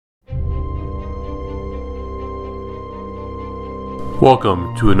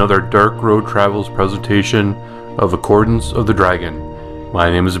Welcome to another Dark Road Travels presentation of Accordance of the Dragon.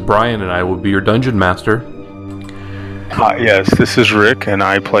 My name is Brian and I will be your dungeon master. Hi, yes, this is Rick and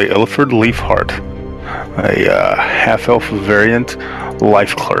I play Illiford Leafheart, a half-elf variant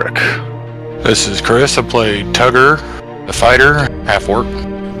life cleric. This is Chris, I play Tugger, the fighter, half-orc.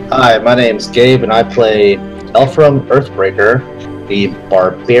 Hi, my name's Gabe and I play Elfram Earthbreaker, the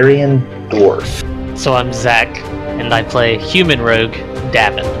barbarian dwarf. So I'm Zach, and I play Human Rogue,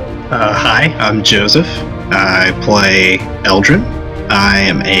 Davin. Hi, I'm Joseph. I play Eldrin. I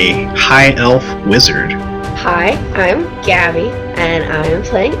am a high elf wizard. Hi, I'm Gabby, and I am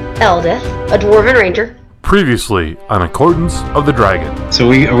playing Eldith, a dwarven ranger. Previously on Accordance of the Dragon. So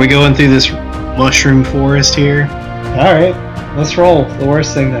are we going through this mushroom forest here? Alright, let's roll. The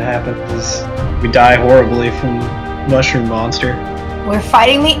worst thing that happens is we die horribly from mushroom monster. We're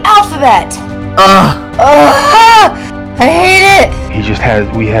fighting the alphabet! I hate it!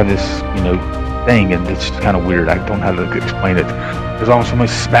 We have this, thing, and it's kind of weird. I don't know how to explain it. There's almost somebody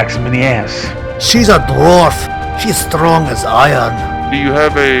smacks him in the ass. She's a dwarf. She's strong as iron. Do you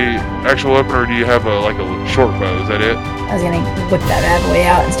have a actual weapon, or do you have a short bow? Is that it? I was gonna whip that bad boy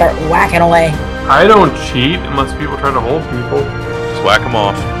out and start whacking away. I don't cheat unless people try to hold people. Just whack them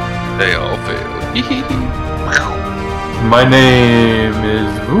off. They all failed. My name is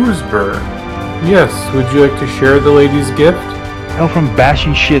Voosber. Yes, would you like to share the lady's gift? Hell, from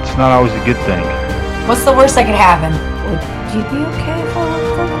bashing shit's not always a good thing. What's the worst that could happen? Would you be okay if I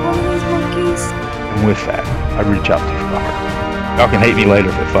looked like one of these monkeys? And with that, I reach out to fucker. Y'all can hate me later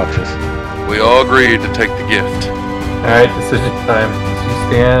if it fucks us. We all agreed to take the gift. Alright, decision time. So you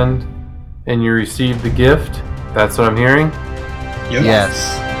stand and you receive the gift. That's what I'm hearing? Yep.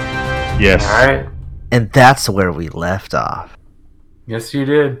 Yes. Alright. And that's where we left off. Yes, you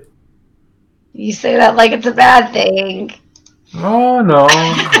did. You say that like it's a bad thing. Oh, no.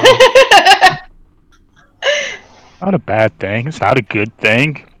 Not a bad thing. It's not a good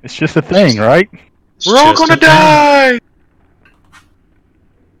thing. It's just a thing, right? We're all gonna die!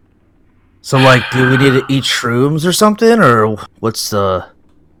 So, do we need to eat shrooms or something, or what's the?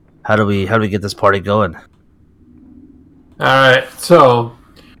 How do we get this party going? Alright, so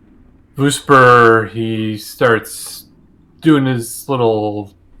Voosper, he starts doing his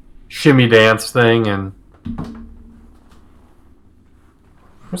little shimmy dance thing, and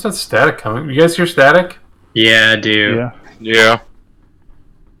where's that static coming? You guys hear static? Yeah, I do. Yeah.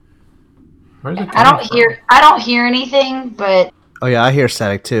 Where's it I don't hear anything, but Oh yeah, I hear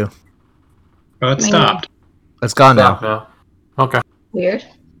static too. Oh, it stopped. It's gone Stop now. now. Okay. Weird.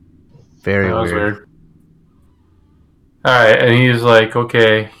 Very That was weird. weird. Alright, and he's like,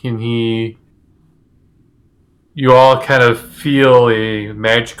 okay, and you all kind of feel a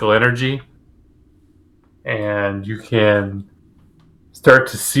magical energy, and you can start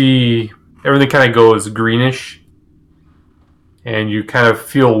to see everything kind of goes greenish, and you kind of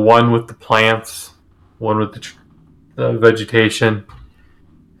feel one with the plants, one with the vegetation,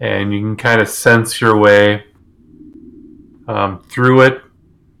 and you can kind of sense your way through it,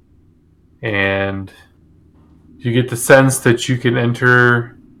 and you get the sense that you can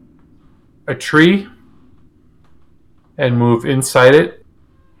enter a tree and move inside it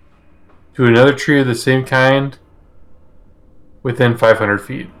to another tree of the same kind within 500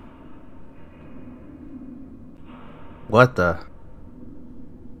 feet. What the?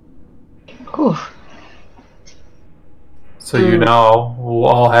 Whew. So you now will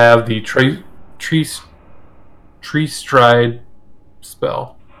all have the tree stride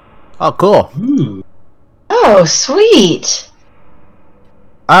spell. Oh, cool. Ooh. Oh, sweet.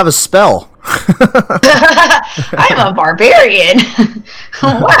 I have a spell. I'm a barbarian.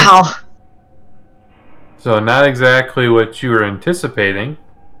 Wow. So not exactly what you were anticipating,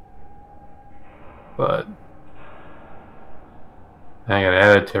 but I gotta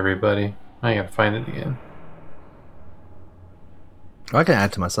add it to everybody. I gotta find it again. I can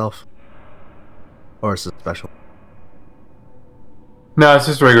add it to myself. Or is it special? No, it's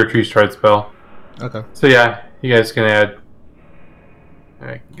just a regular tree stride spell. Okay. So yeah, you guys can add.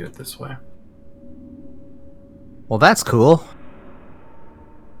 I can get it this way. Well, that's cool.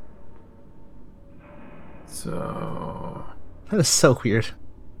 So That is so weird.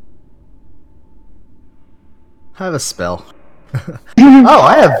 I have a spell.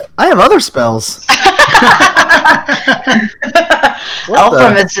 I have other spells.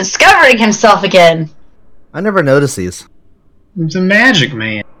 Elfram is discovering himself again. I never noticed these. It's a magic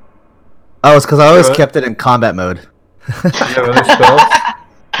man. Oh, it's because I always kept it in combat mode. you have other spells?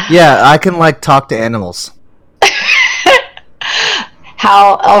 Yeah, I can talk to animals.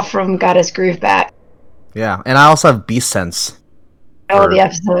 How Elfram got his groove back. Yeah, and I also have beast sense. Oh, the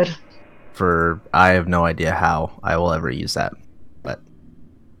episode. I have no idea how I will ever use that. But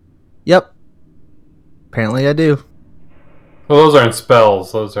yep. Apparently I do. Well, those aren't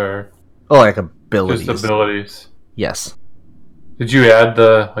spells. Those are like abilities. Just abilities. Yes. Did you add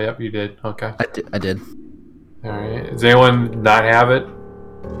the? Oh, yep, you did. Okay. I did. All right. Does anyone not have it?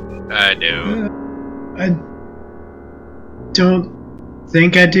 I do. I don't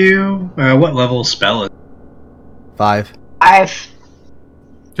think I do. What level spell is it? 5.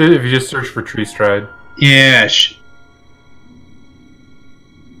 If you just search for Tree Stride. Yeah.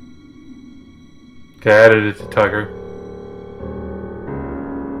 Okay, I added it to Tugger.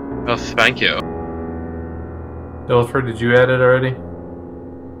 Oh, thank you. Ilford, did you add it already?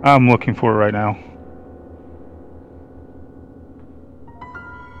 I'm looking for it right now.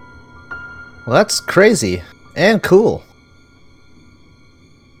 Well, that's crazy and cool.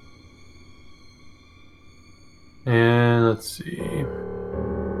 And let's see.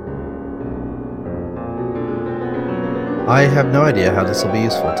 I have no idea how this will be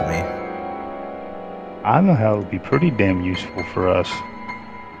useful to me. I know how it would be pretty damn useful for us.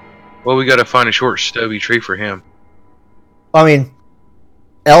 Well, we gotta find a short, stubby tree for him. I mean,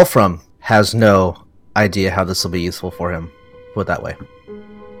 Elfram has no idea how this will be useful for him. Put it that way.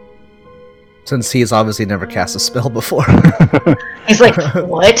 Since he's obviously never cast a spell before. He's like,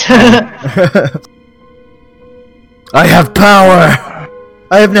 what? I have power!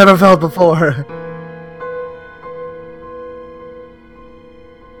 I have never felt before.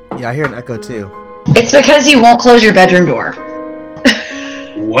 Yeah, I hear an echo too. It's because you won't close your bedroom door.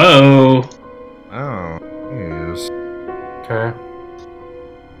 Whoa. Oh, yes. Okay.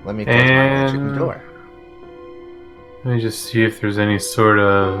 Let me close my magic door. Let me just see if there's any sort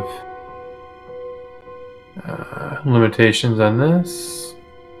of limitations on this.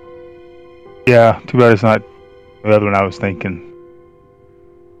 Yeah, too bad it's not the other one I was thinking.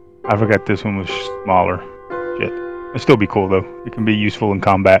 I forgot this one was smaller. Shit. It'd still be cool though. It can be useful in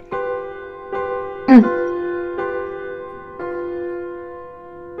combat. I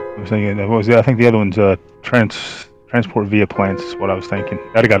was thinking, what was it? I think the other one's transport via plants is what I was thinking.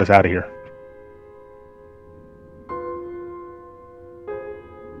 That'd have got us out of here.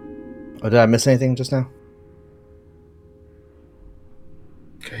 Oh, did I miss anything just now?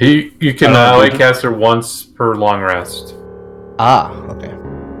 Okay, you can only cast her once per long rest. Ah, okay.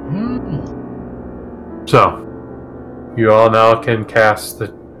 So, you all now can cast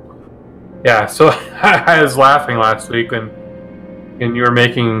the... Yeah, so I was laughing last week when you were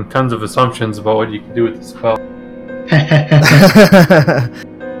making tons of assumptions about what you could do with the spell.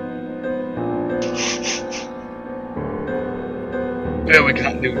 Yeah, we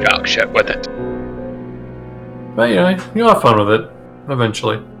can't do jack shit with it. But you know, you'll have fun with it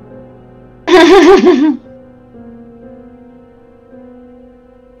eventually.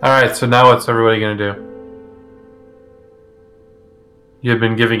 Alright, so now what's everybody going to do? You've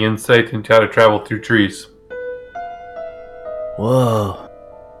been giving insight into how to travel through trees. Whoa.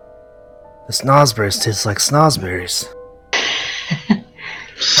 The snozberries taste like snozberries.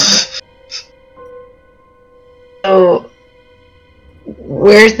 So,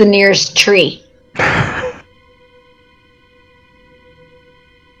 where's the nearest tree?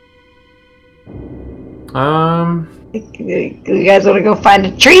 You guys want to go find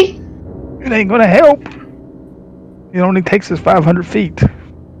a tree? It ain't gonna help. It only takes us 500 feet.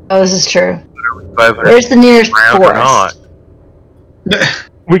 Oh, this is true. 500 Where's the nearest forest?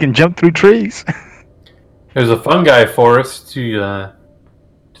 We can jump through trees. There's a fungi forest to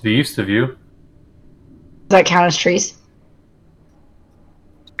the east of you. Does that count as trees?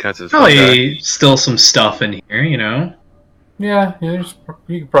 Probably still some stuff in here, you know? Yeah, you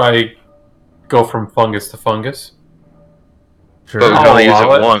could probably go from fungus to fungus. Sure. But we can only use it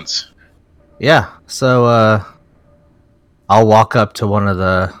once. Yeah, so I'll walk up to one of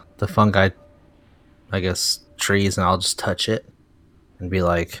the fungi, I guess, trees, and I'll just touch it and be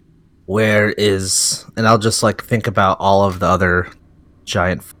like, where is... And I'll just like think about all of the other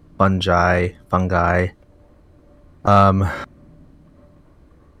giant fungi,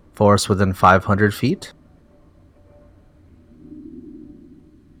 forest within 500 feet?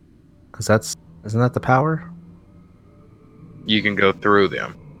 Because isn't that the power? You can go through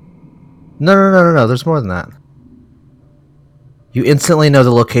them. No, there's more than that. You instantly know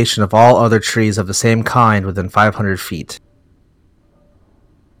the location of all other trees of the same kind within 500 feet.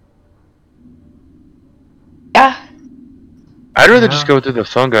 Yeah. I'd rather just go through the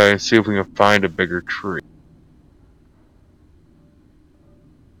fungi and see if we can find a bigger tree.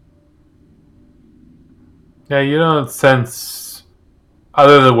 Yeah, you don't sense,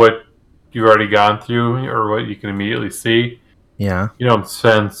 other than what you've already gone through or what you can immediately see, Yeah. You don't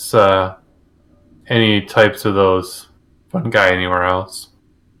sense any types of those fungi anywhere else.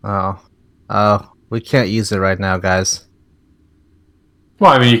 Oh, we can't use it right now, guys.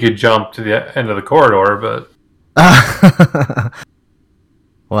 Well, I mean, you could jump to the end of the corridor, but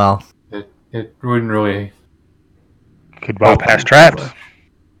well, it wouldn't really. Could bypass traps.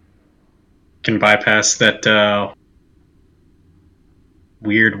 Can bypass that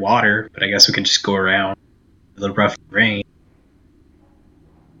weird water, but I guess we can just go around the rough rain.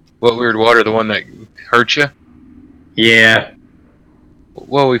 What weird water? The one that hurt you? Yeah.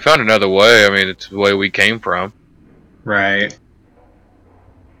 Well, we found another way. I mean, it's the way we came from. Right.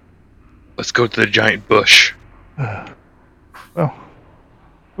 Let's go to the giant bush. Well,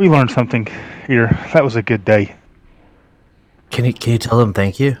 we learned something here. That was a good day. Can you tell them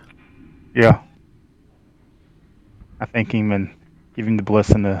thank you? Yeah. I thank him and give him the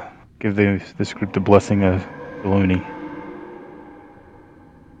blessing to give this group the blessing of the loony.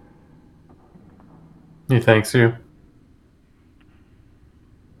 He thanks you.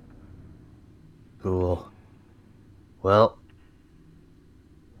 Cool. Well,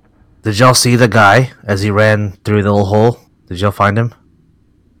 did y'all see the guy as he ran through the little hole? Did y'all find him?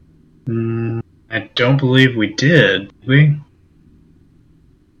 I don't believe we did we?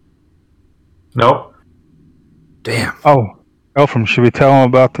 Nope. Damn. Oh, Elfram, should we tell him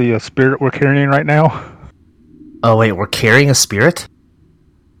about the spirit we're carrying right now? Oh, wait, we're carrying a spirit?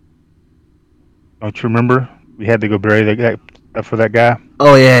 Don't you remember? We had to go bury that for that guy.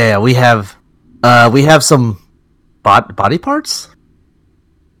 Oh, yeah. We have some body parts?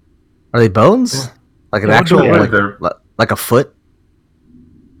 Are they bones? Yeah. Like an Yeah, actual, they're- like a foot?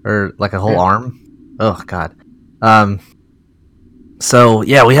 Or like a whole arm? Oh, God. So,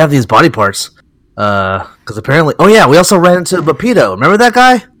 yeah, we have these body parts. Because apparently... Oh, yeah, we also ran into Bapito. Remember that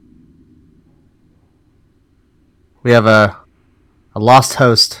guy? We have a lost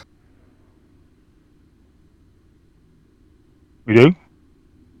host. We do?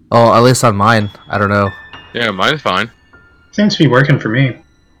 Oh, at least on mine. I don't know. Yeah, mine's fine. Seems to be working for me.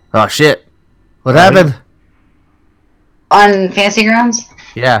 Oh, shit. What happened? On Fantasy Grounds?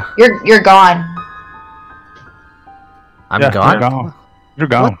 Yeah. You're gone. I'm Yeah, gone? You're gone. You're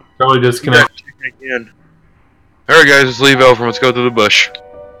gone. Probably disconnect. Again. Alright, guys, let's leave Elfram. Let's go through the bush.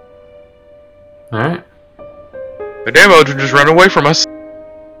 Alright. The damn Eldrin just ran away from us.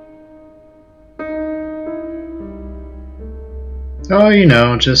 Oh, you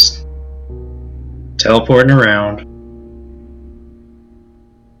know, just teleporting around.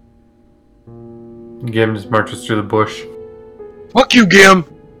 Gim just marches through the bush. Fuck you, Gim!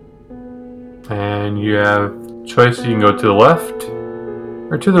 And you have choice. You can go to the left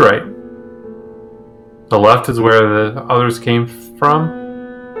or to the right. The left is where the others came from.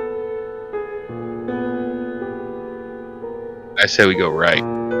 I say we go right.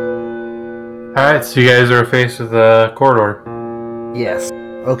 Alright, so you guys are faced with the corridor. Yes.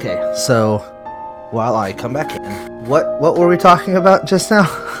 Okay, so while I come back in, what were we talking about just now?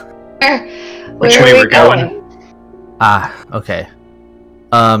 Which way we're going? Ah, okay.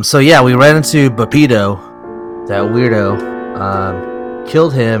 So yeah, we ran into Bapito, that weirdo,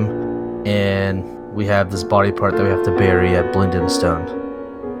 killed him, and we have this body part that we have to bury at Blindenstone.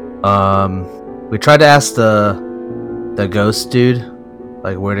 We tried to ask the ghost dude,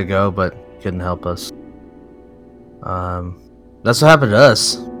 like, where to go, but he couldn't help us. That's what happened to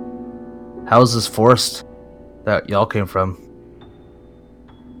us. How was this forest that y'all came from?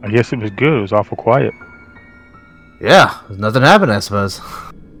 I guess it was good. It was awful quiet. Yeah, nothing happened, I suppose.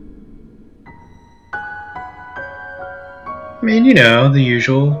 I mean, you know, the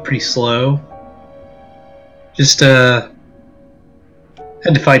usual, pretty slow. Just, had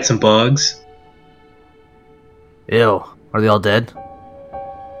to fight some bugs. Ew. Are they all dead?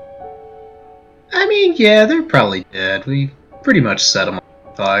 I mean, yeah, they're probably dead. We pretty much set them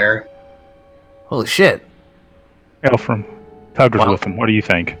on fire. Holy shit. Elfram, Tugger's Wow. with him. What do you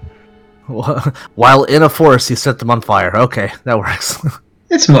think? While in a forest, he set them on fire. Okay, that works. Is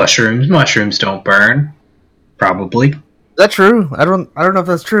It's mushrooms. Mushrooms don't burn. Probably. that true? I don't know if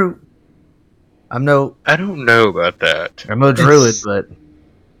that's true. I'm no I don't know about that. druid, It's- but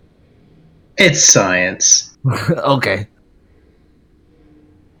It's science. okay.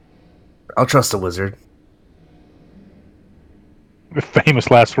 I'll trust a wizard. The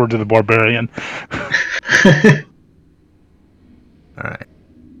famous last words of the barbarian. Alright.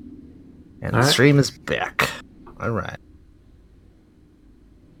 And the Alright. stream is back. Alright.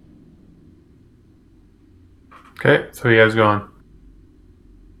 Okay, so you guys going?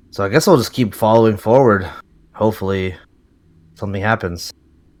 So I guess I'll just keep following forward. Hopefully something happens.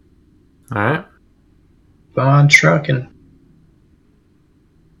 Alright. On trucking.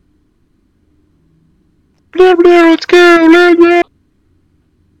 Blah, blah, let's go. Blah, blah.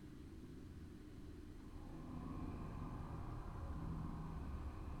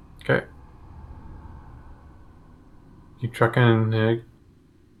 Okay. Keep trucking.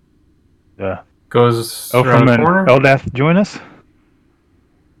 Yeah. Goes around Elfram the and corner. Eldath join us?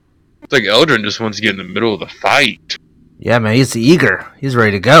 It's like Eldrin just wants to get in the middle of the fight. Yeah, man, he's eager. He's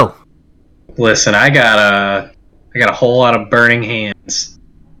ready to go. Listen, I got a whole lot of burning hands.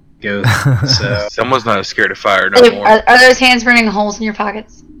 Go. So Someone's not scared of fire no Wait, more. are those hands burning holes in your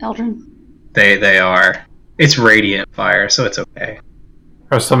pockets, Eldrin? they are. It's radiant fire, so it's okay.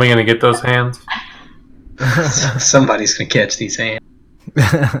 Are somebody gonna get those hands? Somebody's gonna catch these hands.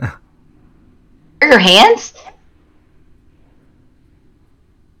 Are your hands?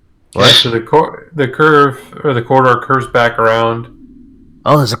 What? So the curve or the corridor curves back around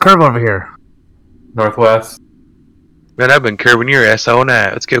Oh, there's a curve over here. northwest. Man, I've been curving your ass all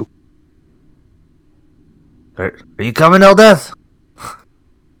night. Let's go. Are you coming, Eldath? Yeah,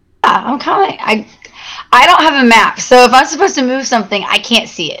 I'm coming. I don't have a map, so if I'm supposed to move something, I can't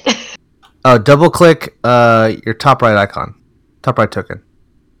see it. Oh, double click your top right icon, top right token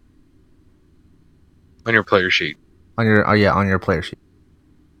On your player sheet. on your on your player sheet.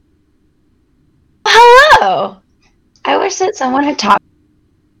 Hello. I wish that someone had taught.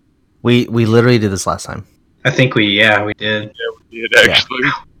 We literally did this last time. I think we did. Yeah, actually.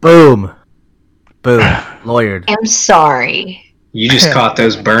 Boom, boom, lawyered. I'm sorry. You just caught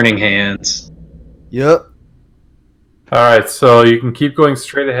those burning hands. Yep. All right, so you can keep going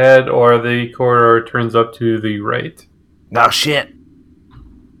straight ahead, or the corridor turns up to the right. Oh shit.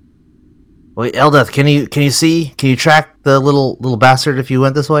 Wait, Eldath, can you see? Can you track the little bastard if you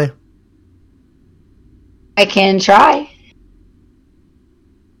went this way? I can try.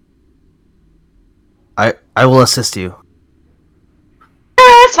 I will assist you.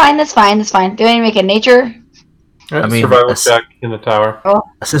 That's fine. That's fine. That's fine. Do I need to make a nature? Yeah, I mean, survival check in the tower.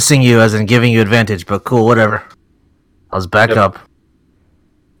 Assisting you as in giving you advantage, but cool, whatever. I was back Yep. up.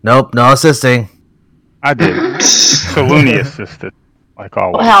 Nope, no assisting. I did. Saluni assisted, like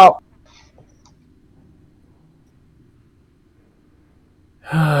always. Well,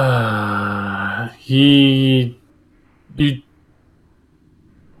 You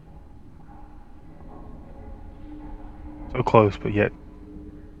So close, but yet.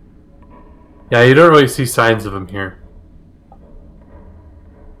 Yeah, you don't really see signs of him here.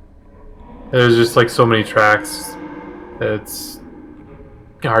 There's just like so many tracks that it's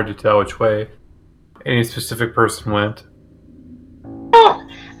hard to tell which way any specific person went.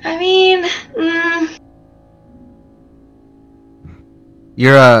 I mean,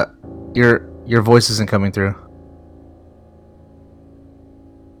 Your voice isn't coming through.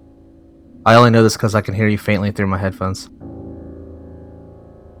 I only know this because I can hear you faintly through my headphones.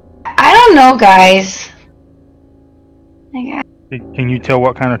 I don't know, guys. Like, Can you tell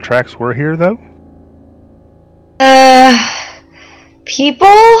what kind of tracks were here, though?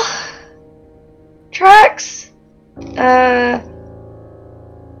 people? Tracks? I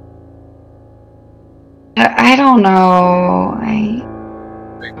don't know.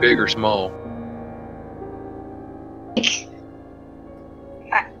 Big or small?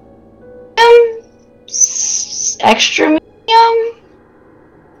 Extra medium?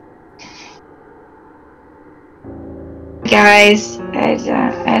 Guys,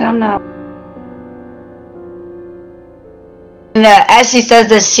 I don't know. And as she says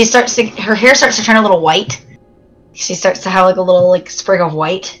this, her hair starts to turn a little white. She starts to have like a little sprig of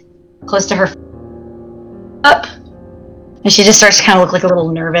white close to her up, and she just starts to kind of look like a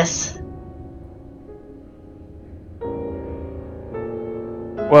little nervous.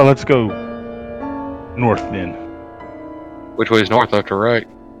 Well, let's go north then. Which way is north, left, or right?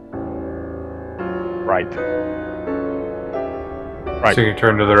 Right. Right. So you can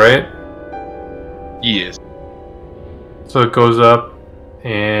turn to the right. Yes. So it goes up,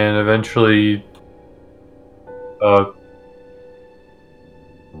 and eventually, about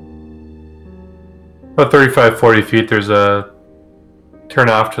 35-40 feet, there's a turn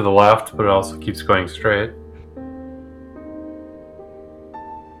off to the left, but it also keeps going straight.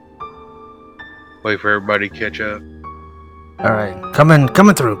 Wait for everybody to catch up. All right, coming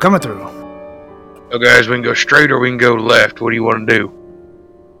through. Oh, guys, we can go straight or we can go left. What do you want to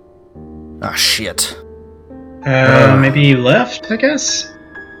do? Ah, shit. Maybe left, I guess?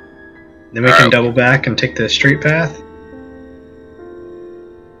 Then we can double back and take the straight path.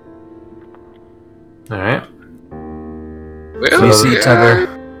 Alright. Well, You see, Tugger.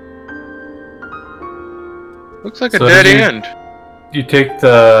 Looks like a So dead you- end. You take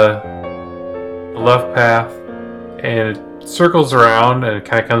the left path, and it circles around, and it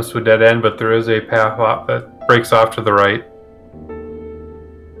kind of comes to a dead end, but there is a path off it breaks off to the right.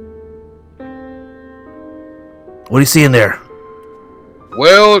 What do you see in there?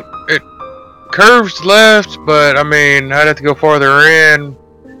 Well, it curves left, but I mean, I'd have to go farther in.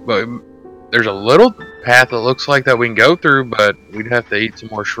 But there's a little path that looks like that we can go through, but we'd have to eat some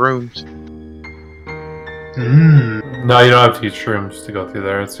more shrooms. No, you don't have to eat shrooms to go through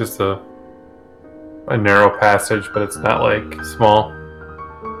there. It's just a narrow passage, but it's not like small.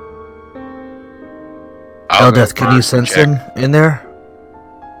 Eldeth, can you sense in there?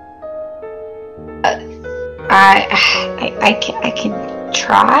 I can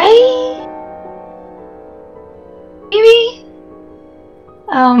try. Maybe.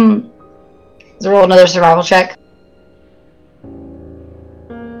 Let's roll another survival check.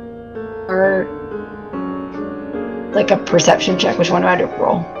 Or like a perception check. Which one do I do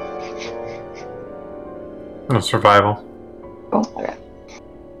roll? No survival. Oh, okay.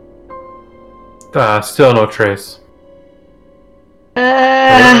 Still no trace.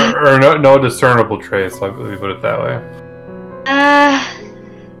 Or no discernible trace. Let me put it that way.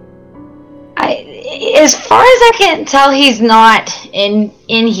 As far as I can tell, he's not in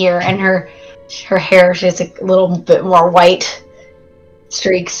here, and her hair, she has a little bit more white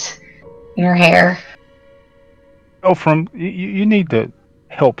streaks in her hair. Ephraim, you need to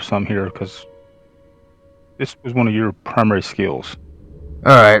help some here because this was one of your primary skills.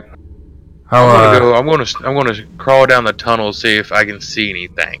 All right. I'm gonna crawl down the tunnel, see if I can see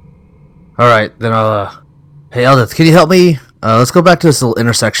anything. All right, then I'll. Hey, Eldeth, can you help me? Let's go back to this little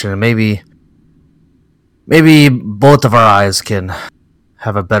intersection, and maybe both of our eyes can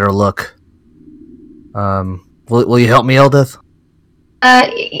have a better look. Will you help me, Eldeth?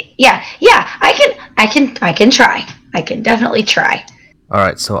 Yeah. I can try. I can definitely try. All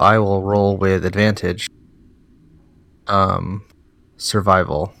right, so I will roll with advantage.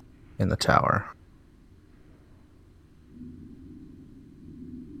 Survival in the tower.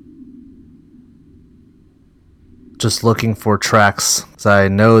 Just looking for tracks. So I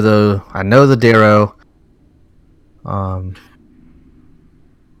know the Darrow. I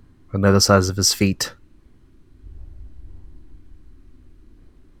know the size of his feet.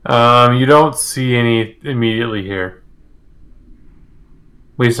 You don't see any immediately here.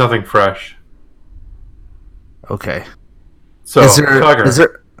 At least nothing fresh. Okay. So, Tugger. Is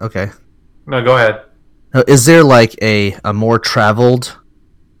there? Okay. No, go ahead. Is there like a more traveled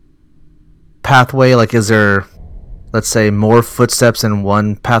pathway? Like, is there, let's say, more footsteps in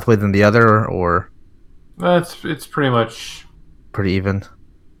one pathway than the other, or? It's pretty much pretty even.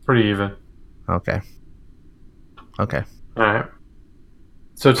 Pretty even. Okay. All right.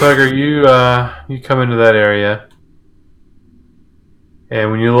 So Tugger, you come into that area,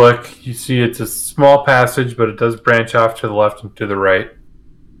 and when you look, you see it's a small passage, but it does branch off to the left and to the right.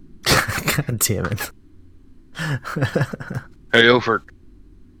 God damn it! Hey, Ilford.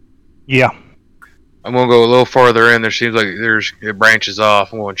 Yeah. I'm gonna go a little farther in. There seems like it branches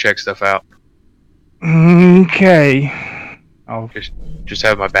off. I'm gonna check stuff out. Okay. I'll just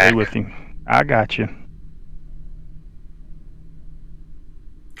have my back stay with you. I got you.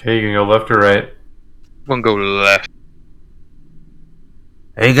 Okay, you can go left or right. I'm gonna go to the left.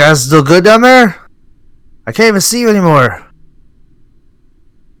 Hey, you guys still good down there? I can't even see you anymore.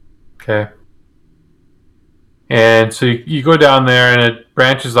 Okay. And so you go down there, and it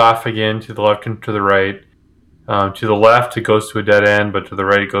branches off again to the left and to the right. To the left, it goes to a dead end, but to the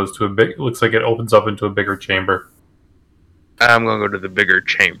right, it goes to it looks like it opens up into a bigger chamber. I'm gonna go to the bigger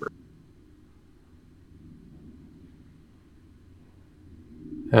chamber.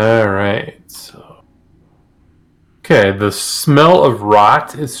 All right. So, okay, the smell of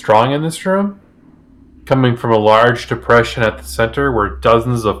rot is strong in this room, coming from a large depression at the center where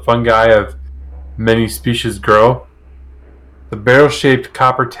dozens of fungi of many species grow. The barrel-shaped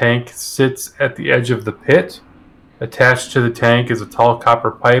copper tank sits at the edge of the pit. Attached to the tank is a tall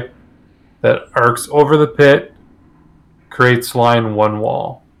copper pipe that arcs over the pit, creates line one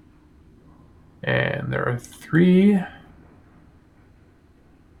wall. And there are 3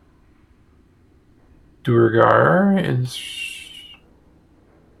 Duergar is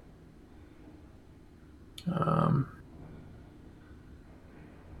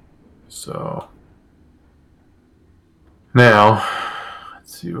so now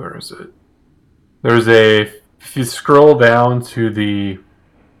let's see, where is it? There's if you scroll down to the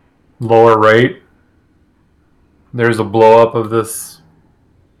lower right, there's a blow up of this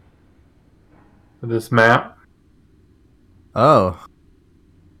map. Oh.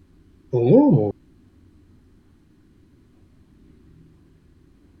 Ooh.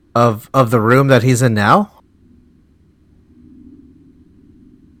 Of the room that he's in now?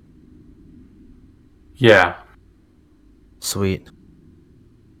 Yeah. sweet.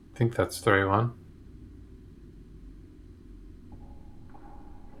 I think that's the right one.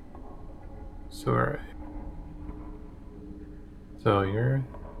 So, alright. So you're...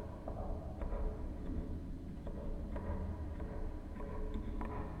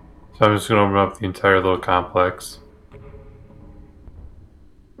 So I'm just going to open up the entire little complex.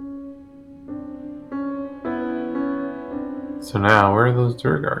 So now, where do those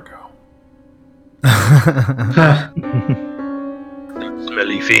Durgar go?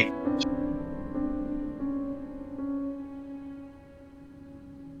 Smelly feet.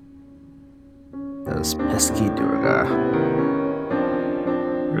 Those pesky Durgar.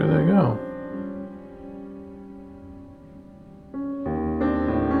 Where do they go?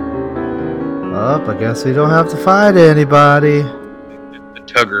 Up, I guess we don't have to fight anybody. The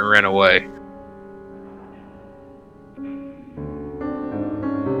Tugger ran away.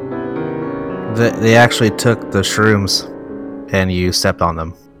 They actually took the shrooms, and you stepped on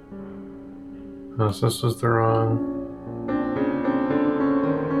them. Oh, so this was the wrong...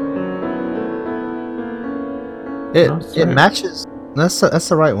 It matches. That's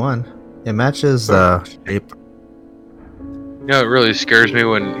the right one. It matches the shape. You know, it really scares me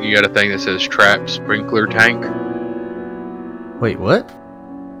when you got a thing that says trap sprinkler tank. Wait, what?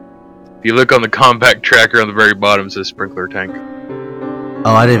 If you look on the compact tracker on the very bottom, it says sprinkler tank.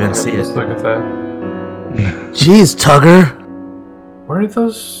 Oh, I didn't even see it. Let's look at that. Jeez, Tugger. Why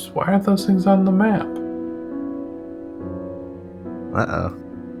aren't those things on the map? Uh-oh.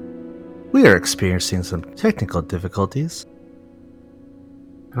 We are experiencing some technical difficulties.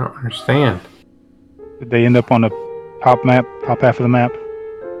 I don't understand. Did they end up on the top half of the map?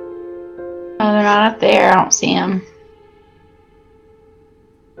 Oh, they're not up there. I don't see them.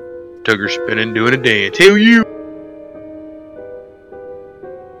 Tugger spinning, doing a dance. Hell you!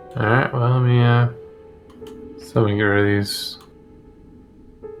 Alright, well, let me get rid of these.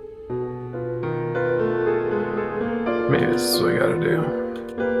 Maybe this is what I gotta do.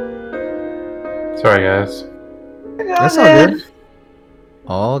 Sorry, guys. That's all good.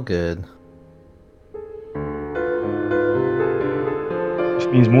 All good. This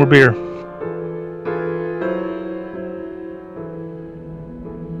means more beer.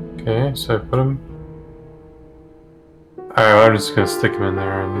 Okay, so I put them. Alright, well, I'm just gonna stick them in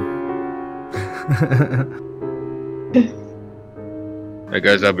there and. Hey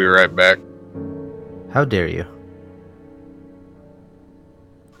guys, I'll be right back. How dare you?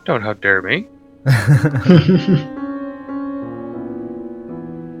 Don't how dare me.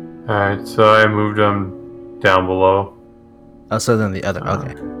 Alright, so I moved them down below. Oh, so then the other.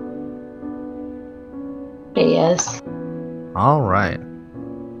 Okay. Yes. All right.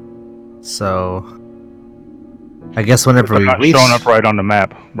 So, I guess whenever They're we not reach, showing up right on the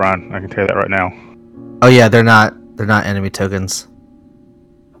map, Brian. I can tell you that right now. oh yeah, they're not enemy tokens.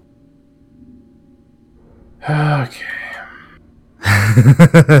 Okay.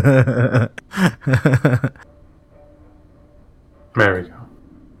 There we go.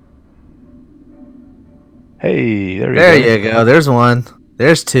 Hey, there There you you go. There's one.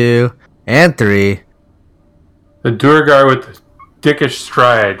 There's two. And three. The Durgar with the dickish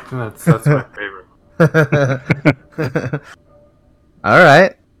stride. That's my favorite.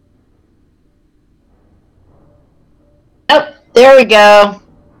 Alright. Oh, there we go.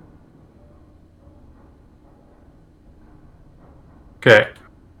 Okay.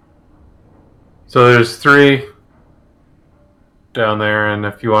 So there's three down there, and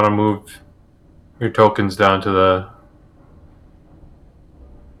if you want to move your tokens down to the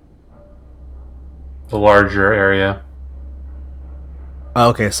larger area. Oh,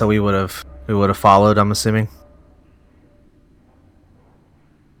 okay, so we would have followed, I'm assuming.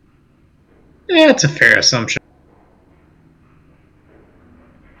 Yeah, it's a fair assumption.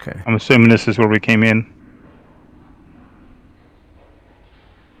 Okay. I'm assuming this is where we came in.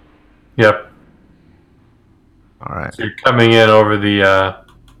 Yep. Alright. So you're coming in over the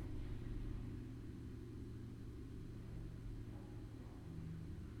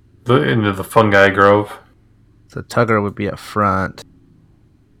into the fungi grove. So Tugger would be up front.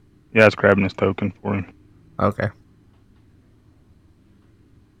 Yeah, I was grabbing his token for him. Okay.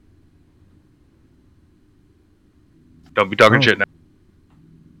 Don't be talking shit now.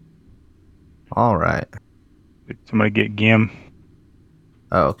 Alright. Did somebody get Gim?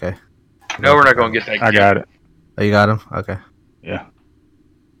 Oh, okay. No, we're not going to get that. I got it. Oh, you got him? Okay. Yeah.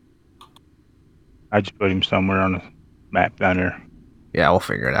 I just put him somewhere on the map down there. Yeah, we'll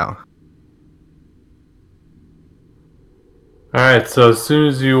figure it out. Alright, so as soon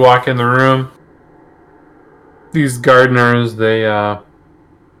as you walk in the room, these gardeners, they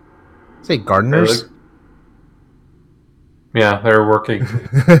Say gardeners? Yeah, they're working.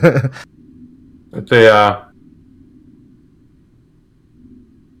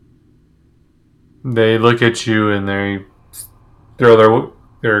 They look at you and they throw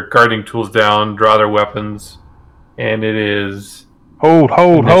their gardening tools down, draw their weapons, and it is Hold.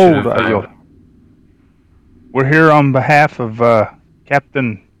 initiative time. We're here on behalf of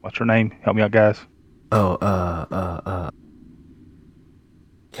Captain. What's her name? Help me out, guys.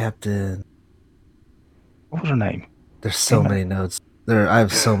 Captain. What was her name? There's so many notes. I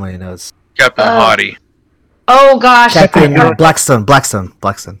have so many notes. Captain Hottie. Oh gosh. Captain Blackstone. Blackstone.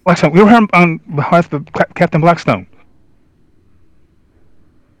 We were here on behalf of Captain Blackstone.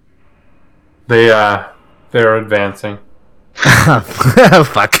 They're advancing.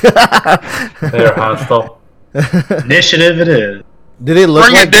 Fuck. They're hostile. Initiative it is. Do they look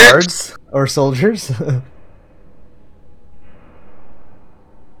Bring like it, Dix. guards or soldiers?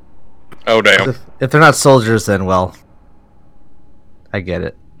 Oh, damn. If they're not soldiers, then well, I get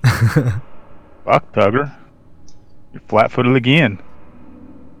it. Fuck, Tugger. You're flat-footed again.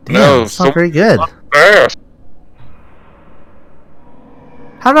 Damn, No, it's not very good. Fast.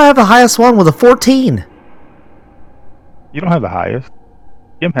 How did I have the highest one with a 14? You don't have the highest.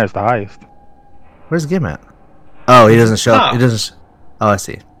 Jim has the highest. Where's Gim at? Oh, he doesn't show up. Oh. He doesn't. Oh, I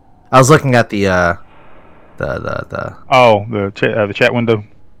see. I was looking at the Oh, the chat window.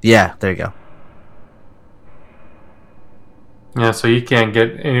 Yeah, there you go. Yeah, so he can't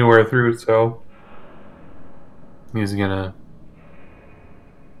get anywhere through, so he's gonna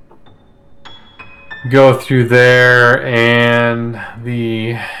go through there, and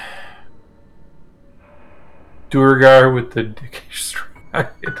the Duergar with the dickish stride.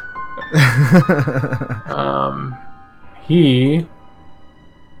 He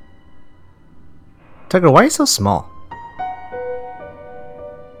Tucker, why are you so small?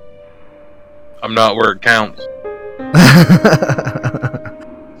 I'm not where it counts.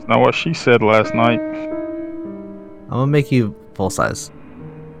 It's not what she said last night. I'm gonna make you full size.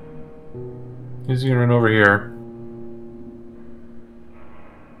 He's gonna run over here.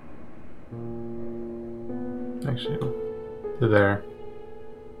 Actually, to there.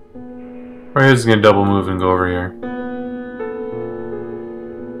 Or he's gonna double move and go over here.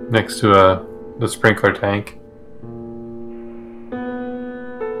 Next to the sprinkler tank.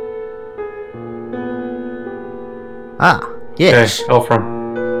 Ah, yes. Okay,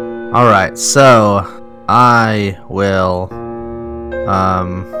 Elfram. Alright, so I will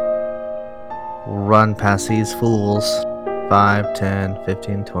run past these fools. 5, 10,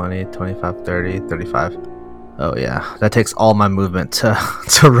 15, 20, 25, 30, 35. Oh yeah, that takes all my movement to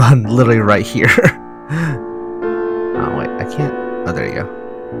run literally right here. Oh wait, I can't. Oh, there you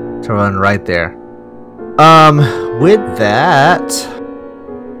go. To run right there. With that,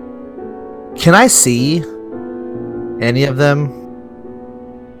 can I see any of them?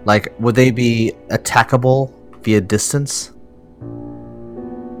 Like, would they be attackable via distance?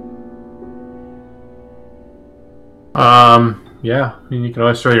 Yeah, I mean, you can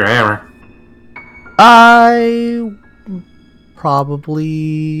always throw your hammer. I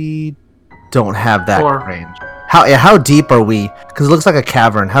probably don't have that Or- range. How deep are we? Because it looks like a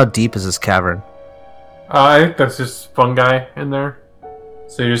cavern. How deep is this cavern? I think that's just fungi in there.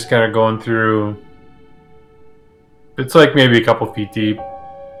 So you're just kind of going through. It's like maybe a couple feet deep,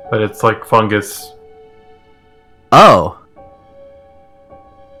 but it's like fungus. Oh.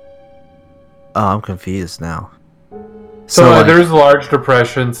 Oh, I'm confused now. So like- there's a large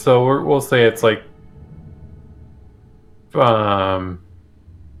depression. So we'll say it's like, we'll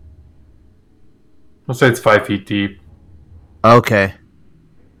say it's 5 feet deep. Okay.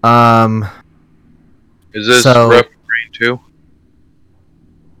 Is this So- rough terrain too?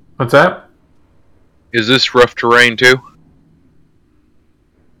 What's that? Is this rough terrain too?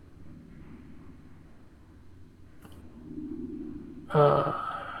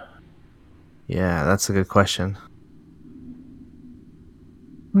 Yeah, that's a good question.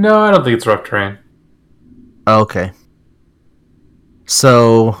 No, I don't think it's rough terrain. Okay.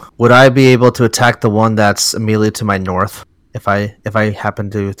 So, would I be able to attack the one that's immediately to my north if I happen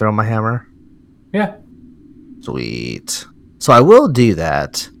to throw my hammer? Yeah. Sweet. So I will do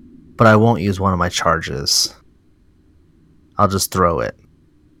that, but I won't use one of my charges. I'll just throw it.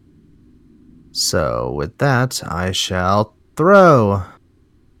 So with that, I shall throw.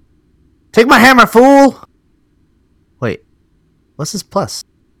 Take my hammer, fool! Wait, what's this plus?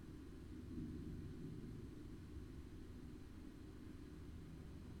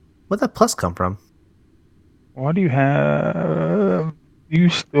 Where'd that plus come from? What do you have? You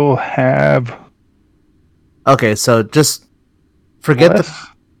still have. Okay, so just forget Plus?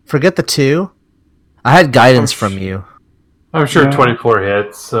 the 2. I had guidance from you. I'm sure Yeah. 24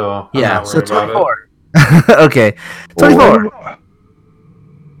 hits, so I'm Yeah, not so worried about it. 24. Okay, 24.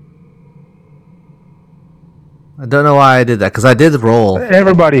 I don't know why I did that because I did roll.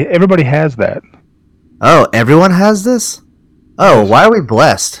 Everybody has that. Oh, everyone has this? Oh, Yes. why are we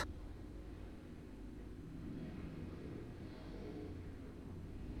blessed?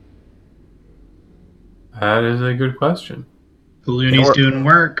 That is a good question. The Looney's Or- doing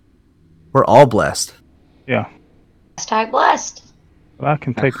work. We're all blessed. Yeah. Hashtag blessed. Well, I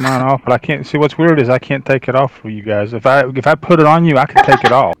can take mine off, but I can't. See, what's weird is I can't take it off for you guys. If I put it on you, I can take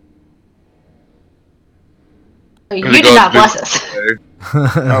it off. You Gonna did go not big- bless us.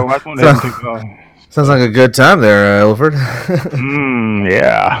 Oh, that's one that take it off. Sounds like a good time there, Ilford.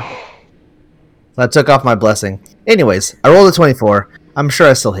 Yeah. I took off my blessing. Anyways, I rolled a 24. I'm sure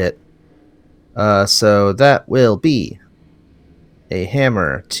I still hit. So that will be a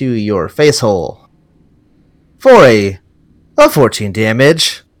hammer to your face hole for a 14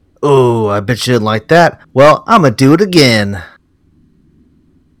 damage. Ooh, I bet you didn't like that. Well, I'm gonna do it again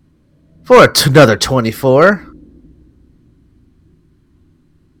for another 24.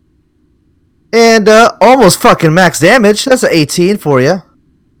 And almost fucking max damage. That's an 18 for you.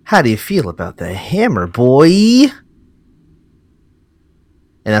 How do you feel about the hammer, boy?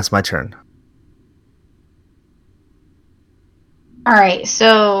 And that's my turn. Alright,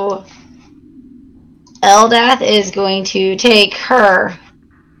 so Eldath is going to take her.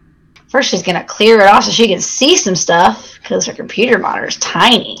 First, she's going to clear it off so she can see some stuff because her computer monitor is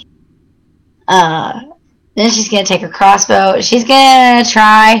tiny. Then she's going to take her crossbow. She's going to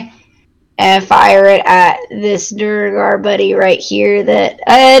try and fire it at this Durgar buddy right here.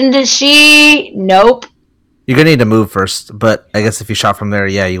 Nope. You're gonna need to move first, but I guess if you shot from there,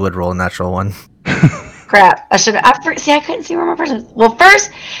 yeah, you would roll a natural one. Crap. I couldn't see where my person was. Well,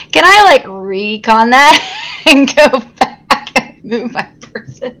 first, can I, recon that and go back and move my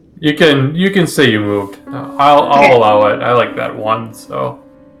person? You can say you moved. I'll Okay. allow it. I like that one. So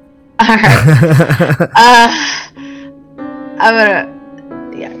Alright. I'm gonna...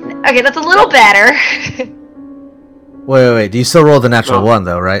 Yeah. Okay, that's a little better. Wait. Do you still roll the natural Oh. one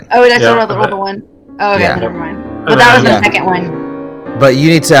though, right? Oh, that's Yeah, roll the one. Oh, okay, Yeah. never mind. But that was the second one. But you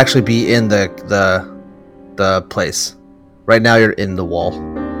need to actually be in the place. Right now, you're in the wall.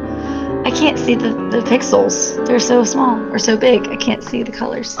 I can't see the pixels. They're so small or so big. I can't see the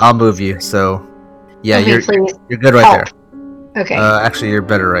colors. I'll move you. So, yeah, Okay, please. you're good right Help. there. Okay. Actually, you're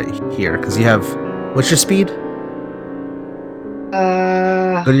better right here because you have. What's your speed?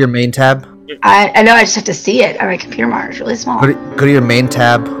 Go to your main tab. I know. I just have to see it. My computer monitor is really small. Go to your main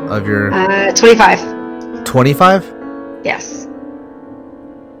tab of your 25. 25. Yes.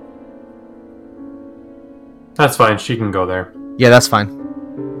 that's fine. She can go there. Yeah, that's fine.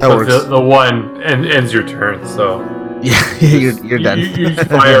 That But works. the one ends your turn. So Yeah, you're done. You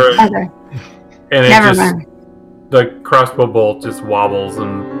fire it, Okay. and it Never just mind. the crossbow bolt just wobbles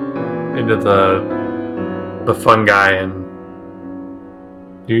and into the fungi, and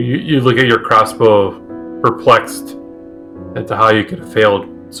you look at your crossbow perplexed as to how you could have failed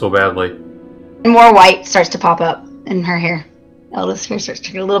so badly. And more white starts to pop up in her hair. Eldath's hair starts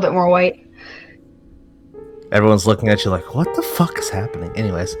to get a little bit more white. Everyone's looking at you like, what the fuck is happening?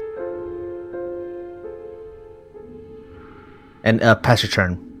 Anyways. And pass your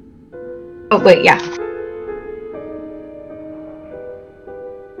turn. Oh wait, yeah.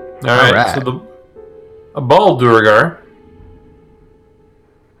 All right. So a bald Durgar.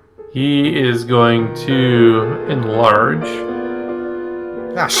 He is going to enlarge.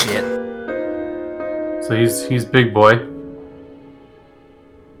 Ah, shit. So he's big boy.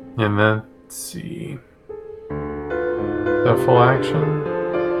 And then let's see. The full action.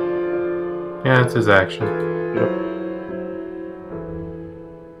 Yeah, it's his action. Yep.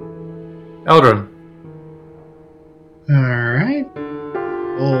 Eldrin. Alright.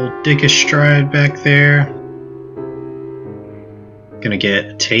 Old dickish stride back there. Gonna get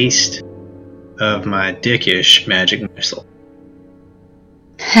a taste of my dickish magic missile.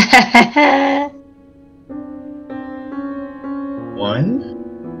 One.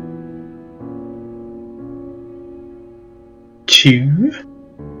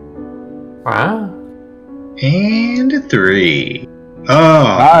 2. Wow. And 3. Oh,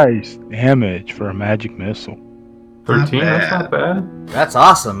 Nice damage for a magic missile. 13, Not that's not bad. That's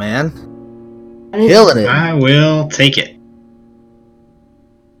awesome, man. Killing it. I will take it.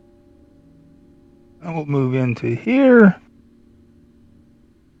 I will move into here.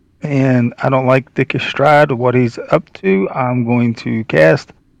 And I don't like Dickish Stride, what he's up to. I'm going to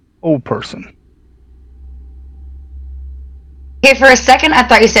cast Old Person. Okay, for a second, I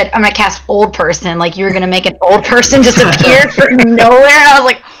thought you said, I'm going to cast old person. Like you were going to make an old person disappear from nowhere. And I was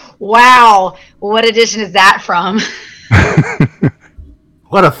like, wow, what edition is that from?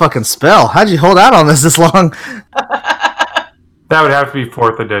 What a fucking spell. How'd you hold out on this long? That would have to be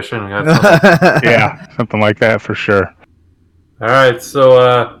 4th edition. Yeah, something like that for sure. Alright,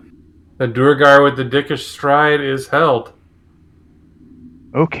 so the Duergar with the dickish stride is held.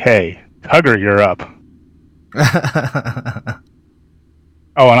 Okay. Tugger, you're up.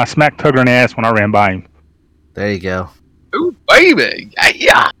 Oh, and I smacked Tugger in the ass when I ran by him. There you go. Ooh, baby!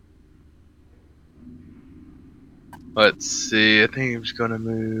 Yeah! Let's see, I think I'm just gonna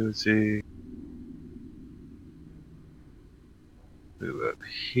move, see. Move up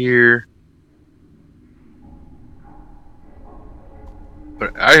here.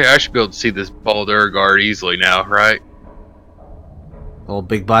 But I should be able to see this bald Duergar easily now, right? Old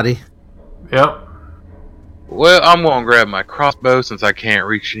big body? Yep. Well, I'm gonna grab my crossbow since I can't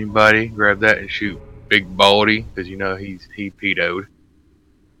reach anybody. Grab that and shoot Big Baldy, because you know he pedoed.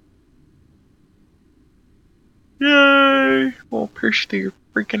 Yay! Won't pierce through your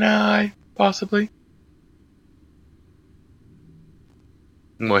freaking eye, possibly.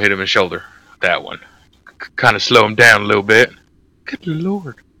 I'm gonna hit him in the shoulder. That one. Kind of slow him down a little bit. Good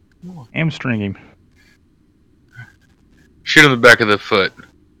lord. Come on. Hamstring him. Shoot him in the back of the foot.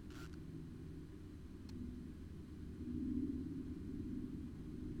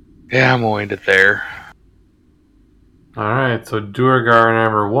 Yeah, I'm going to there. Alright, so Duergar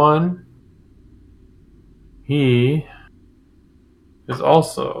number 1. He is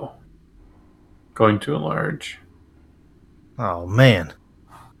also going to enlarge. Oh, man.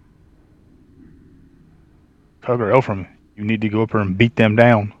 Tugger, Elfram, you need to go up there and beat them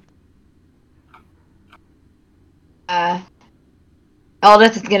down.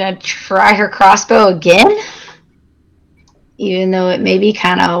 Eldith is gonna try her crossbow again, even though it may be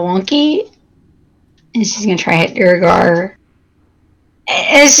kind of wonky. And she's gonna try hit Duergar,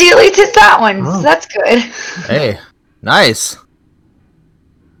 and she at least hits that one, so that's good. Hey, nice.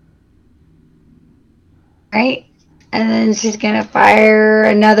 Right, and then she's gonna fire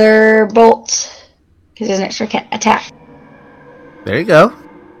another bolt because there's an extra attack. There you go.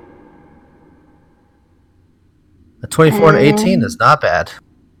 A 24 and 18 is not bad.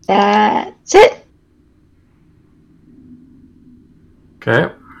 That's it.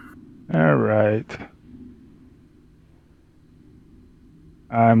 Okay. Alright.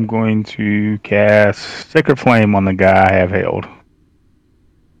 I'm going to cast Sacred Flame on the guy I have held.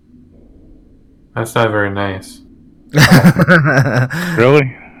 That's not very nice.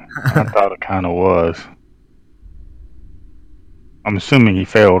 Really? I thought it kind of was. I'm assuming he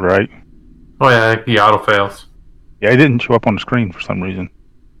failed, right? Oh yeah, he auto fails. Yeah, it didn't show up on the screen for some reason.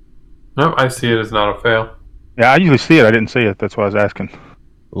 Nope, I see it as an auto fail. Yeah, I usually see it. I didn't see it. That's why I was asking.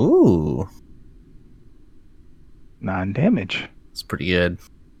 Ooh. 9 damage. That's pretty good.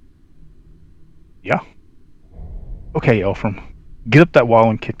 Yeah. Okay, Elfram. Get up that wall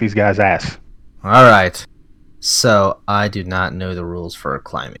and kick these guys' ass. Alright. So, I do not know the rules for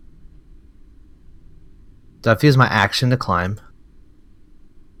climbing. Do I have to use my action to climb?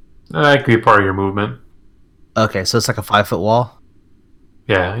 That could be part of your movement. Okay, so it's like a 5-foot wall?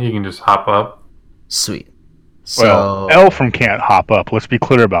 Yeah, you can just hop up. Sweet. So... Well, Elfram can't hop up. Let's be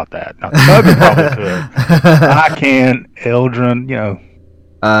clear about that. Now, Tugger probably could. I can't. Eldrin, you know.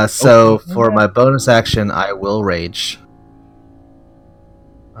 So, for my bonus action, I will rage.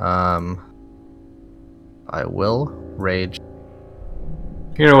 I will rage.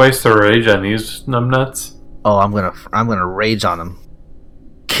 You're gonna waste the rage on these numbnuts? Oh, I'm gonna rage on him.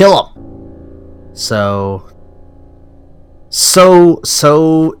 Kill him! So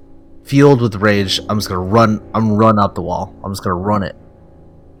fueled with rage, I'm just gonna run up the wall. I'm just gonna run it.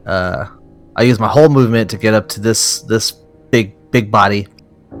 I use my whole movement to get up to this big body.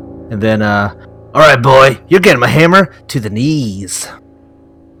 And then alright boy, you're getting my hammer to the knees.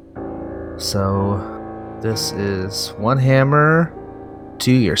 So this is one hammer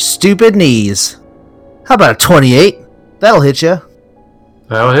to your stupid knees. How about a 28? That'll hit you.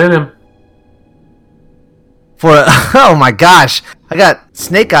 That'll hit him. Oh my gosh, I got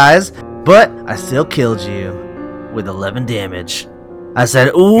snake eyes, but I still killed you with 11 damage. I said,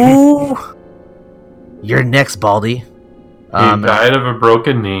 ooh, you're next, Baldy. He died of a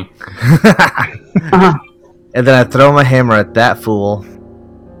broken knee. And then I throw my hammer at that fool.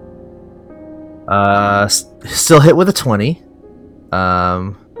 Still hit with a 20.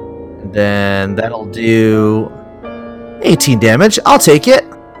 Then that'll do 18 damage. I'll take it.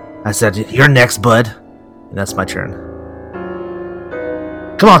 I said, you're next, bud. And that's my turn.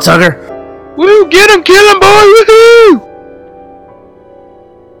 Come on, Tugger. Woo, get him, kill him, boy, woohoo!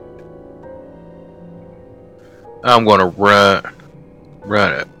 I'm gonna run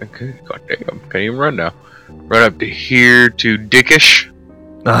up. Okay, God damn, can't even run now. Run up to here to Dickish.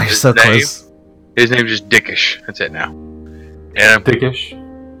 Oh, you're so close. His name's just Dickish. That's it now. And I'm Dickish.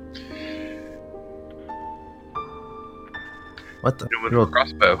 What the? with a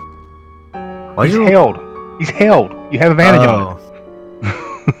crossbow. Why He's you held. He's held. You have advantage on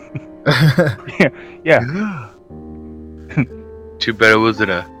it. Yeah. Too bad it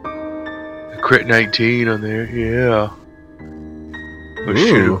wasn't a crit 19 on there. Yeah. We'll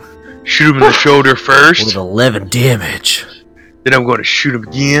shoot him in the shoulder first. With 11 damage. Then I'm going to shoot him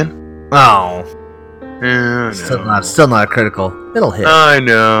again. Oh. No. Still not critical. It'll hit. I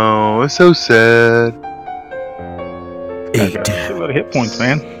know. It's so sad. 8 Got a lot of hit points,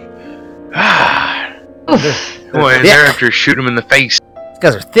 man. Boy, and there after shoot him in the face. These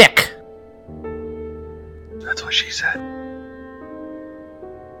guys are thick. That's what she said.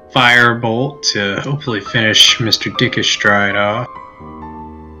 Firebolt to hopefully finish Mr. Dickish stride off.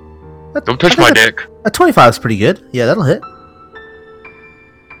 Don't touch my dick. A 25 is pretty good. Yeah, that'll hit.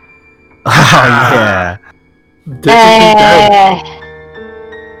 Oh, yeah.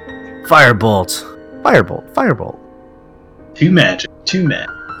 Firebolt. Firebolt. 2 magic.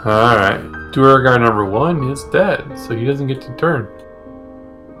 Alright. Duergar number 1 is dead, so he doesn't get to turn.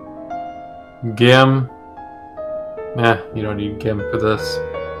 Gim. Nah, you don't need Gim for this.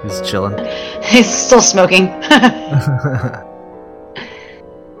 He's chilling. He's still smoking.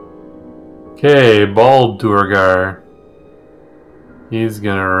 Okay, Bald Duergar. He's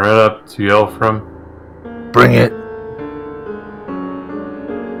gonna run up to Elfram. Bring it.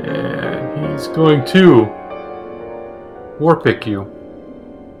 And he's going to Warpick you.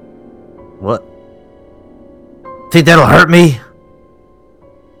 What? Think that'll hurt me?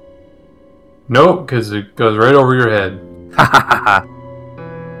 Nope, because it goes right over your head.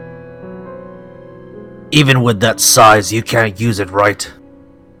 Even with that size, you can't use it right.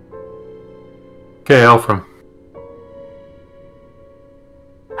 Okay, Elfram.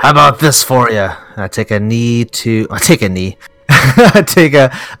 How about this for you? I take a knee. I take a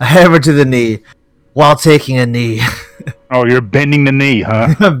hammer to the knee while taking a knee. Oh, you're bending the knee,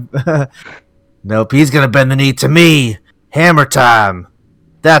 huh? Nope, he's gonna bend the knee to me. Hammer time.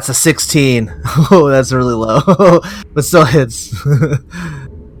 That's a 16. Oh, that's really low. But still hits.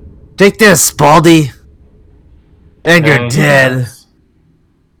 Take this, Baldy. And you're dead.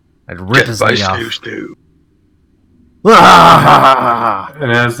 I'd rip his knee off.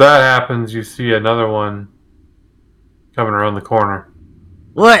 And as that happens, you see another one coming around the corner.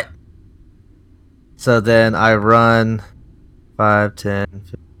 What? So then I run 5, 10,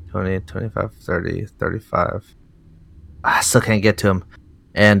 15, 20, 25, 30, 35. I still can't get to him.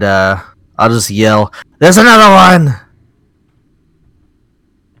 And I'll just yell, "There's another one!" And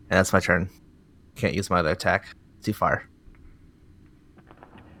that's my turn. Can't use my other attack. Too far.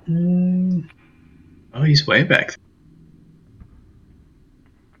 Oh, he's way back.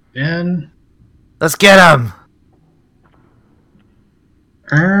 Then Let's get him!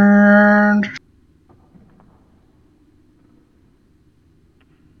 earned.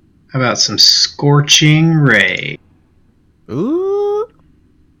 How about some Scorching Ray? Ooh.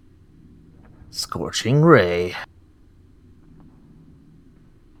 Scorching Ray.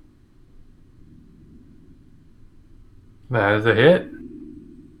 That is a hit.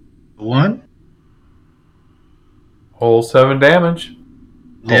 1. Whole 7 damage.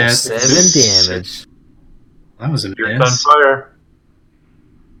 Yeah, 7 damage. That was a You're on miss. fire.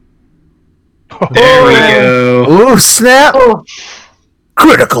 There we go. Ooh, snap! Oh.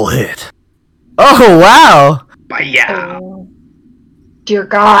 Critical hit. Oh, wow! Bye. Dear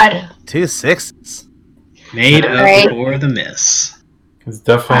God. 2 6s. Made up Right. for the miss. It's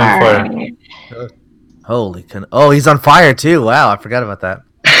definitely on fire. Holy oh, he's on fire too. Wow, I forgot about that.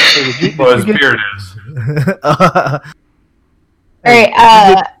 Well, his beard is.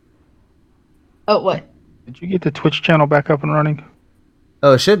 Alright, oh, what? Did you get the Twitch channel back up and running?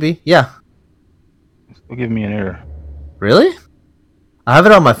 Oh, it should be. Yeah. It's still giving me an error. Really? I have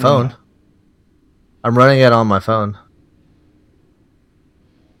it on my phone. I'm running it on my phone.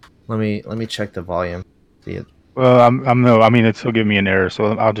 Let me check the volume. See it. Well, I'm no. I mean, it's still giving me an error,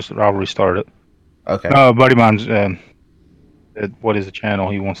 so I'll restart it. Okay. No, a buddy of mine's. What is the channel?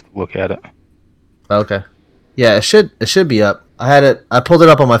 He wants to look at it. Okay. Yeah, it should be up. I pulled it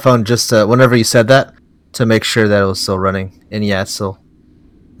up on my phone just whenever you said that to make sure that it was still running. And yeah, it's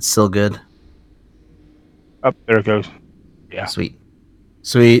still good. Up there it goes. Yeah. Sweet.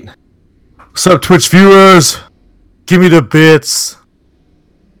 What's up, Twitch viewers? Give me the bits.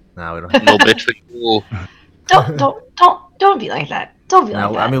 No, we don't. Little bitch. Cool. Don't be like that. Don't be like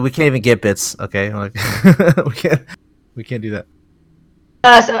No, that. I mean we can't even get bits. Okay, like we can't do that.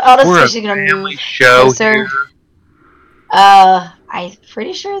 So Eldest We're a is gonna family move show closer. here. I'm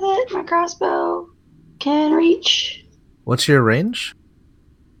pretty sure that my crossbow can reach. What's your range?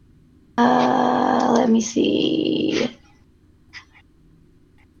 Let me see.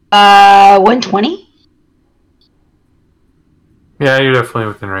 120. Yeah, you're definitely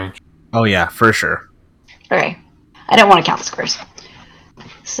within range. Oh yeah, for sure. Okay, I don't want to count the squares.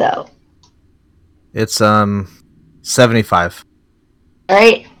 So, It's 75. all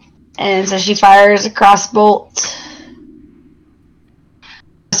right, and so she fires a crossbow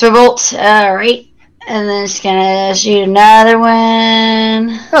bolt. All right, and then she's gonna shoot another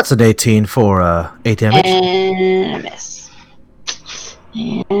one. That's an 18 for 8 damage. And a miss.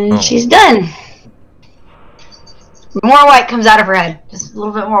 And she's done. More white comes out of her head. Just a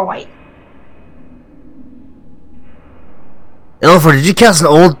little bit more white. Ilford, did you cast an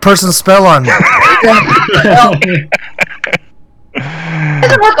old person spell on me? It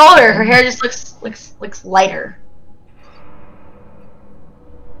doesn't look older. Her hair just looks lighter.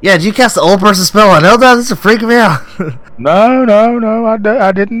 Yeah, did you cast an old person spell on Elda? This is freaking me out. No,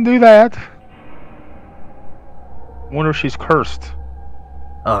 I didn't do that. Wonder if she's cursed.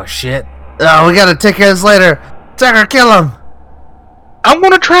 Oh shit. Oh, we gotta take care of this later. Tucker, kill him! I'm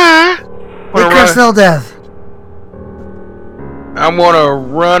gonna try. We curse Eldeath. I'm gonna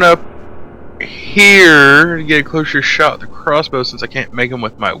run up here to get a closer shot with the crossbow since I can't make him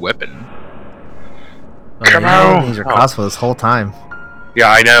with my weapon. Oh, Come you on. Use your crossbow this whole time. Yeah,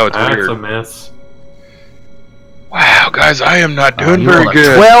 I know, it's That's weird. a miss. Wow, guys, I am not doing You very rolled a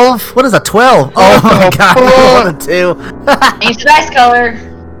good. 12? What is a 12? Oh my god, I rolled a 2. Change the dice color.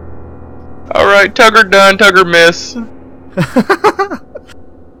 Alright, Tugger done, Tugger miss.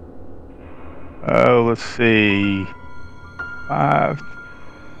 Oh, let's see. 5.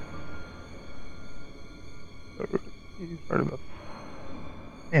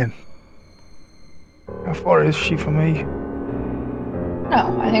 Man, how far is she from me?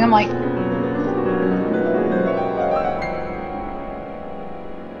 No, I think I'm like.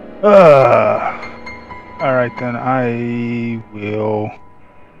 All right then. I will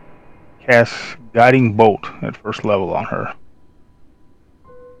cast Guiding Bolt at first level on her.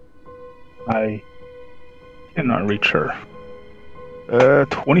 I cannot reach her.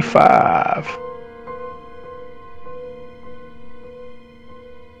 25.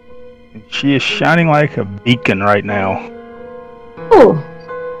 And she is shining like a beacon right now. Ooh.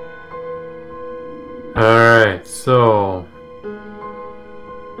 Alright, so.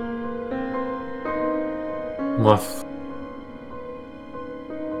 Let's.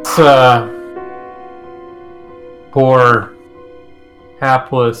 Poor,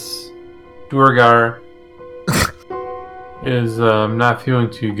 hapless Duergar is not feeling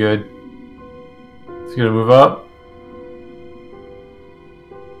too good. He's gonna move up.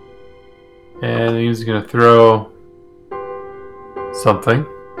 And he's gonna throw something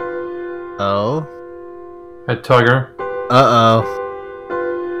Oh. at Tugger. Uh-oh.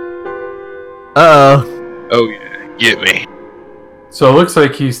 Uh-oh. Oh yeah, get me. So it looks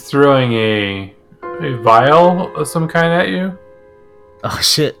like he's throwing a vial of some kind at you, Oh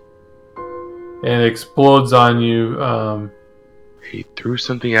shit. and it explodes on you. He threw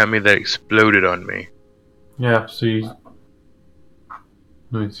something at me that exploded on me. Yeah, so you.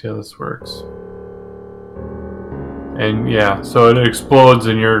 Let me see how this works. And yeah, so it explodes,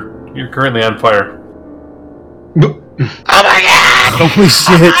 and you're currently on fire. Oh my god! Holy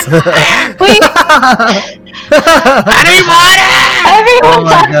shit. Wait, I need water! everyone's Oh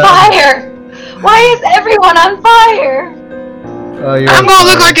my on God. fire. Why is everyone on fire? Oh, you're I'm gonna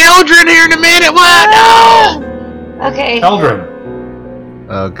look like Eldrin here in a minute. What? No! Okay. Eldrin,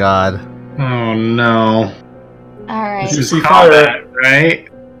 Oh god. Oh no. All right. you This see is fire. combat, right?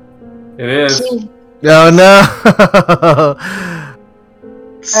 It is. Oh no.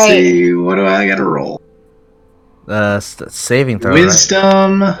 Let's see, what do I gotta roll? Saving throw, right?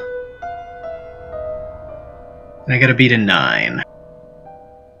 Wisdom. And I gotta beat a 9.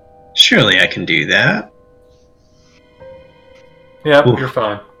 Surely I can do that. Yep, Oof. you're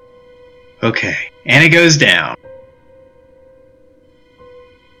fine. Okay. And it goes down.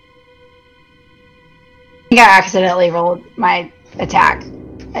 I think I accidentally rolled my attack.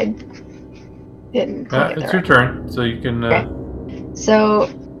 I didn't. click it It's the your right- turn, so you can. Okay. So,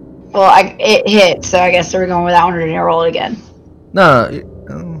 well, it hit. So I guess we're going with that one, or did I roll it again? No.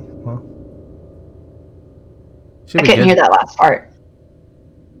 Well. Should I be couldn't good. hear that last part.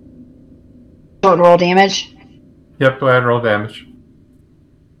 Don't roll damage. Yep, go ahead and roll damage.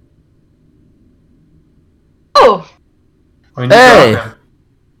 Oh, I mean, Hey! you're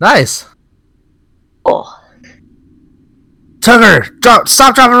Nice. Cool. Tugger,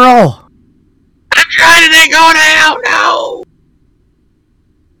 stop, drop, and roll. I'm trying to get going out. No.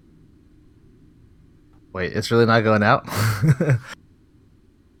 Wait, it's really not going out?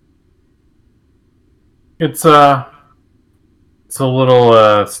 It's a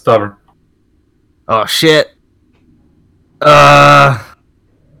little stubborn. Oh, shit. What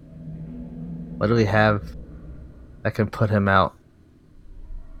do we have that can put him out?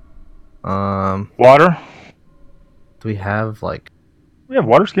 Water. Do we have, like... We have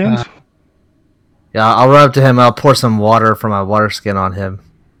water skins. Yeah, I'll run up to him. I'll pour some water from my water skin on him.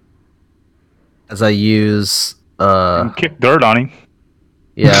 As I use... And kick dirt on him.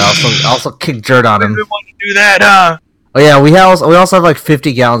 Yeah, also kick dirt on him. We want to do that, huh? Oh yeah, we also have like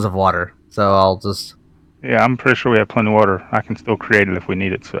 50 gallons of water. So I'll just... Yeah, I'm pretty sure we have plenty of water. I can still create it if we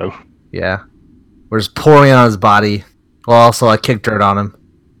need it, so... Yeah. We're just pouring it on his body. Well, also I kick dirt on him.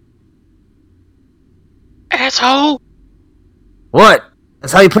 Asshole. What?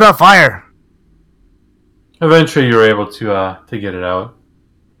 That's how you put out fire. Eventually, you're able to get it out.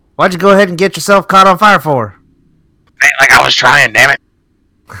 Why'd you go ahead and get yourself caught on fire for? Ain't like I was trying, damn it.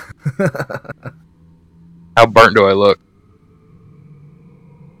 How burnt do I look?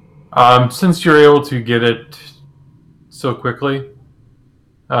 Since you're able to get it so quickly,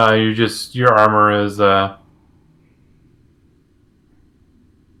 your armor is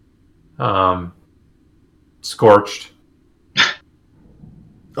scorched.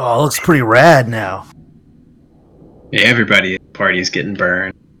 Oh, it looks pretty rad now. Yeah, everybody at the party is getting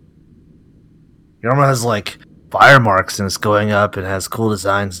burned. Your armor has like fire marks and it's going up and has cool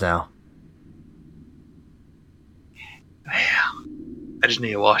designs now. I just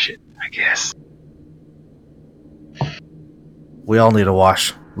need to wash it, I guess. We all need a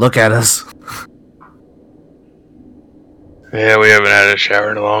wash. Look at us. Yeah, we haven't had a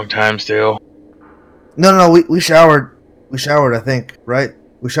shower in a long time still. No, we showered. We showered, I think, right?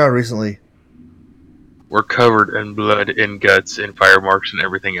 We showered recently. We're covered in blood and guts and fire marks and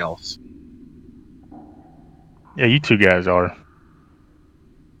everything else. Yeah, you two guys are.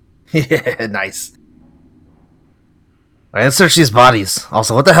 Yeah, nice. Alright, let's search these bodies.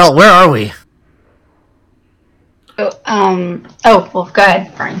 Also, what the hell? Where are we? Oh, well, go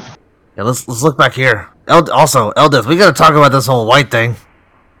ahead, Brian. Yeah, let's look back here. Also, Eldith, we gotta talk about this whole white thing.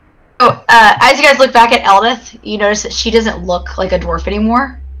 Oh, as you guys look back at Eldith, you notice that she doesn't look like a dwarf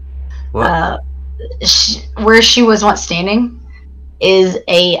anymore. What? Where she was once standing is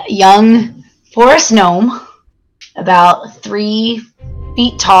a young forest gnome, about 3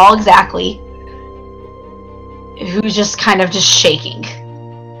 feet tall exactly, who's just kind of just shaking,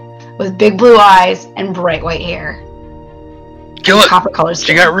 with big blue eyes and bright white hair. Kill it! Copper colored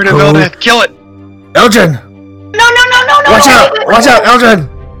skin. She got rid of Eldith. Kill it! Eldrin! No! Watch out! Watch out, Eldrin!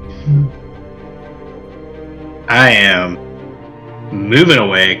 I am moving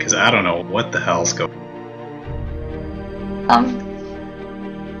away because I don't know what the hell's going on.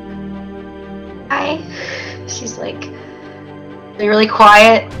 Hi. She's like really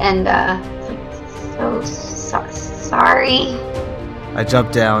quiet and sorry. I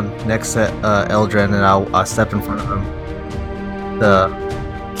jump down next to Eldrin and I'll step in front of him to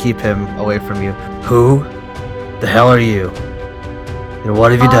keep him away from you. Who the hell are you? And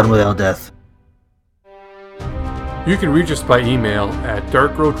what have you done with Eldith? You can reach us by email at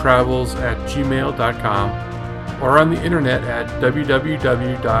darkroadtravels@gmail.com or on the internet at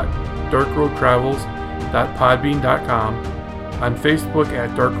www.darkroadtravels.podbean.com, on Facebook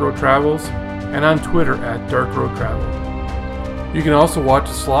at Dark Road Travels, and on Twitter at Dark Road Travel. You can also watch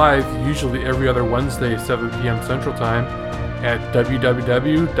us live, usually every other Wednesday, 7 p.m. Central Time, at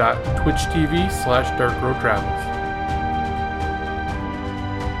www.twitch.tv/darkroadtravels.